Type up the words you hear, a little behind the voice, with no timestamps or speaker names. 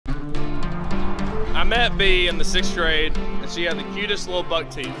I met B in the 6th grade, and she had the cutest little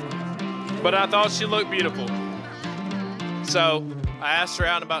buck teeth. But I thought she looked beautiful. So I asked her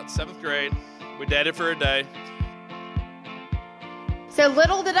out in about 7th grade. We dated for a day. So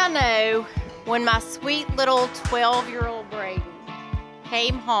little did I know, when my sweet little 12-year-old Bradyn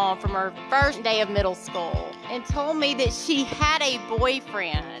came home from her first day of middle school and told me that she had a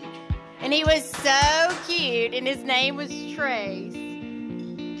boyfriend. And he was so cute, and his name was Trace,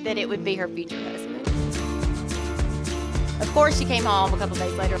 that it would be her future husband. Of course, she came home a couple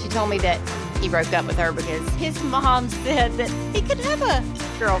days later. She told me that he broke up with her because his mom said that he couldn't have a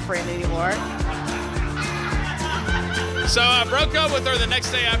girlfriend anymore. So I broke up with her the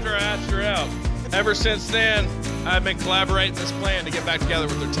next day after I asked her out. Ever since then, I've been collaborating this plan to get back together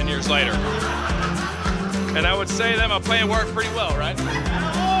with her 10 years later. And I would say that my plan worked pretty well, right?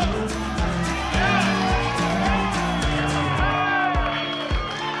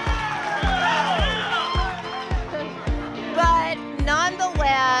 But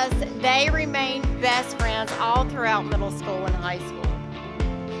nonetheless, they remained best friends all throughout middle school and high school.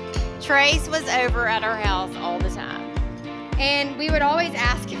 Trace was over at our house all the time. And we would always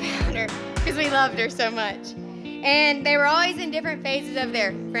ask about her because we loved her so much. And they were always in different phases of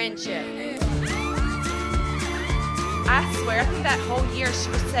their friendship. I swear, I think that whole year she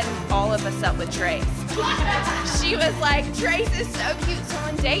was setting all of us up with Trace. She was like, Trace is so cute,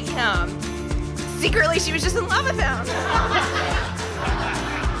 someone date him. Secretly, she was just in love with him.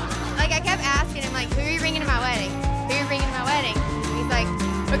 Like, I kept asking him, like, who are you bringing to my wedding? Who are you bringing to my wedding? And he's like,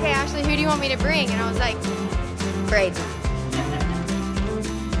 okay, Ashley, who do you want me to bring? And I was like, Bradyn.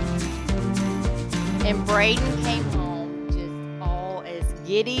 And Bradyn came home just all as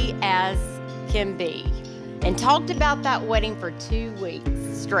giddy as can be and talked about that wedding for 2 weeks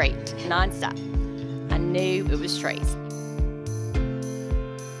straight, nonstop. I knew it was Trace.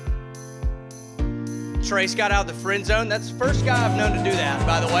 Trace got out of the friend zone. That's the first guy I've known to do that,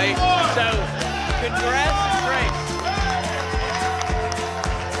 by the way. So, congrats to Trace.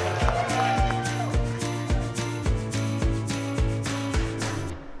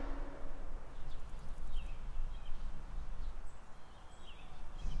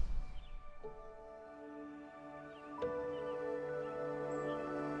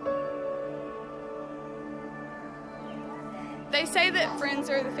 They say that friends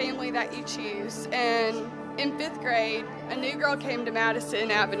are the family that you choose, and in 5th grade, a new girl came to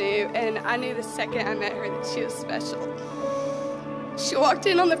Madison Avenue, and I knew the second I met her that she was special. She walked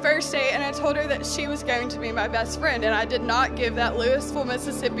in on the first date, and I told her that she was going to be my best friend, and I did not give that Louisville,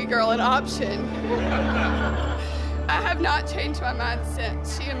 Mississippi girl an option. I have not changed my mind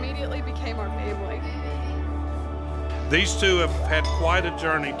since. She immediately became our family. These two have had quite a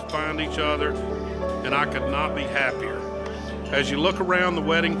journey to find each other, and I could not be happier. As you look around the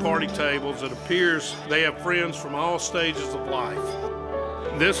wedding party tables, it appears they have friends from all stages of life.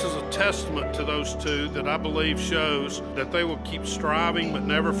 This is a testament to those two that I believe shows that they will keep striving but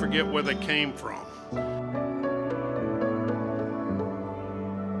never forget where they came from.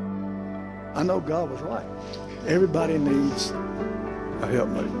 I know God was right. Everybody needs a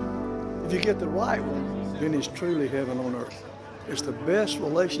helpmate. If you get the right one, then it's truly heaven on earth. It's the best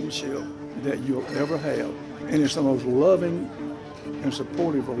relationship that you'll ever have, and it's the most loving and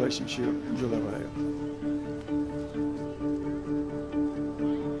supportive relationship you'll ever have.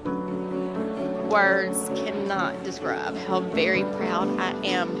 Words cannot describe how very proud I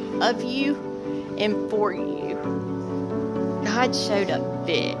am of you and for you. God showed up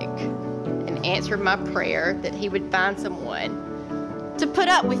big and answered my prayer that he would find someone to put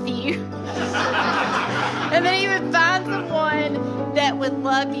up with you. And then he would find someone that would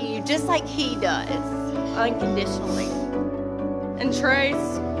love you just like he does, unconditionally. And Trace,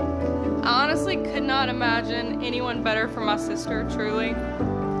 I honestly could not imagine anyone better for my sister, truly.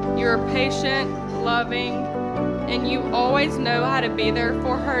 You are patient, loving, and you always know how to be there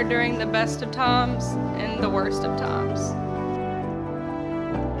for her during the best of times and the worst of times.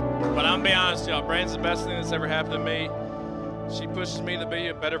 But I'm gonna be honest, y'all, Bradyn's the best thing that's ever happened to me. She pushes me to be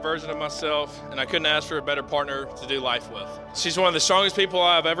a better version of myself, and I couldn't ask for a better partner to do life with. She's one of the strongest people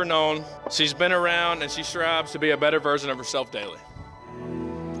I've ever known. She's been around, and she strives to be a better version of herself daily.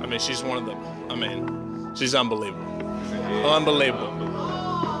 I mean, she's one of them. I mean, she's unbelievable. Unbelievable.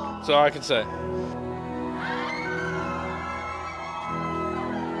 That's all I can say.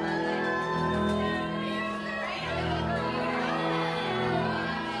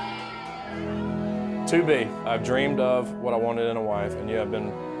 To be, I've dreamed of what I wanted in a wife, and you have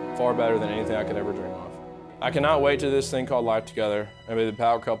been far better than anything I could ever dream of. I cannot wait to this thing called life together and be the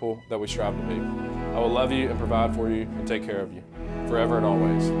power couple that we strive to be. I will love you and provide for you and take care of you forever and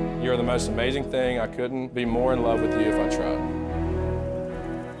always. You are the most amazing thing. I couldn't be more in love with you if I tried.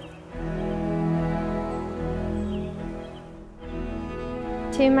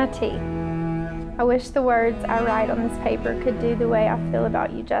 To my T, I wish the words I write on this paper could do the way I feel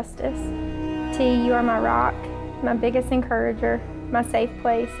about you justice. T, you are my rock, my biggest encourager, my safe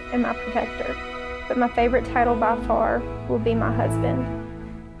place, and my protector. But my favorite title by far will be my husband.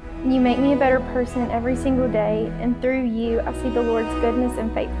 You make me a better person every single day, and through you, I see the Lord's goodness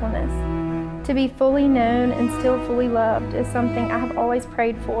and faithfulness. To be fully known and still fully loved is something I have always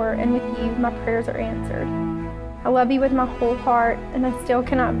prayed for, and with you, my prayers are answered. I love you with my whole heart, and I still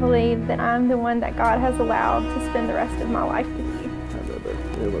cannot believe that I'm the one that God has allowed to spend the rest of my life with you. I love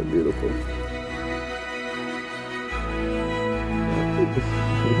it. They look beautiful.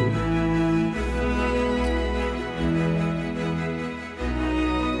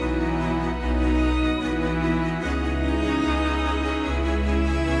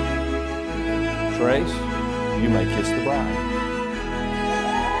 Trace, you may kiss the bride.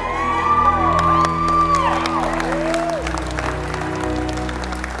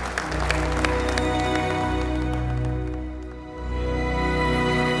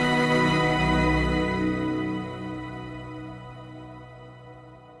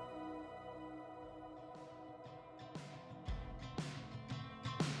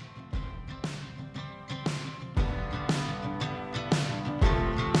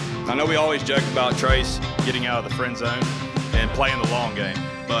 I know we always joke about Trace getting out of the friend zone and playing the long game,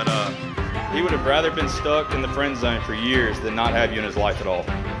 but he would have rather been stuck in the friend zone for years than not have you in his life at all.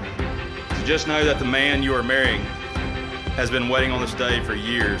 So just know that the man you are marrying has been waiting on this day for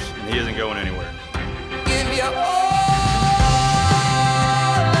years, and he isn't going anywhere. Give you all.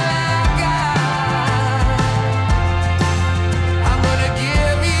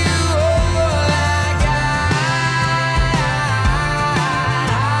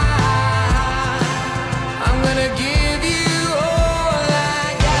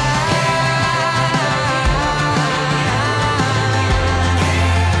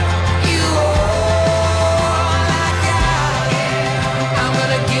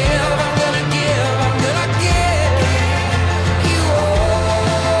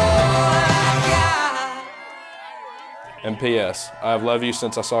 And P.S. I have loved you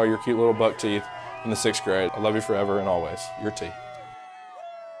since I saw your cute little buck teeth in the 6th grade. I love you forever and always. Your T.